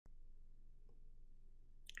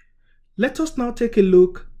Let us now take a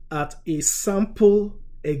look at a sample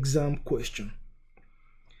exam question.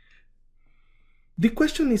 The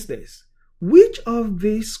question is this: which of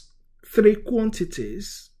these three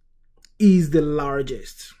quantities is the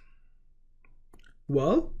largest?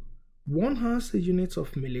 Well, one has a unit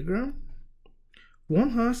of milligram,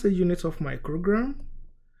 one has a unit of microgram,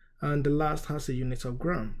 and the last has a unit of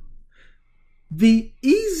gram. The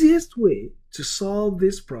easiest way to solve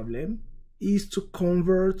this problem is to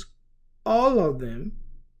convert all of them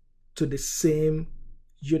to the same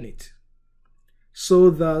unit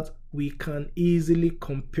so that we can easily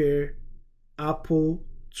compare apple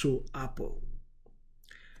to apple.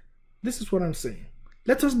 This is what I'm saying.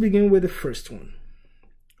 Let us begin with the first one.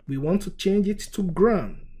 We want to change it to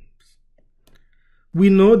grams. We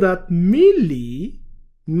know that milli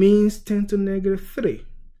means 10 to negative 3.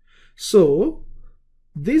 So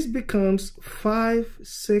this becomes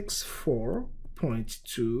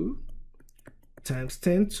 564.2 times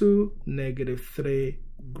 10 to negative 3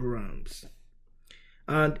 grams.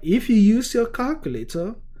 And if you use your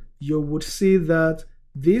calculator, you would see that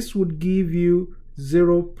this would give you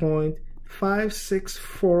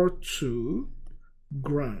 0.5642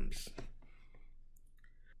 grams.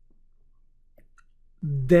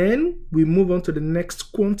 Then we move on to the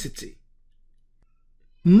next quantity.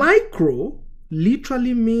 Micro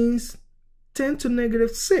literally means 10 to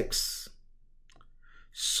negative 6.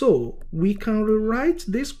 So we can rewrite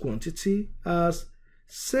this quantity as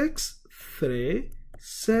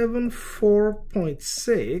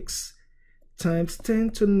 6374.6 times 10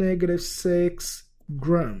 to negative 6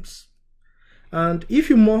 grams. And if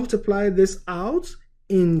you multiply this out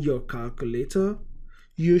in your calculator,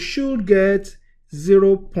 you should get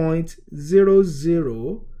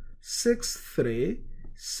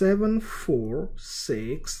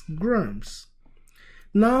 0.0063746 grams.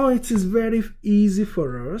 Now it is very easy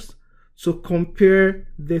for us to compare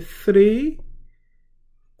the three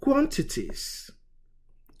quantities.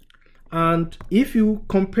 And if you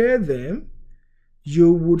compare them,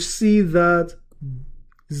 you would see that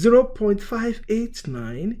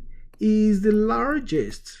 0.589 is the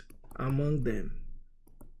largest among them.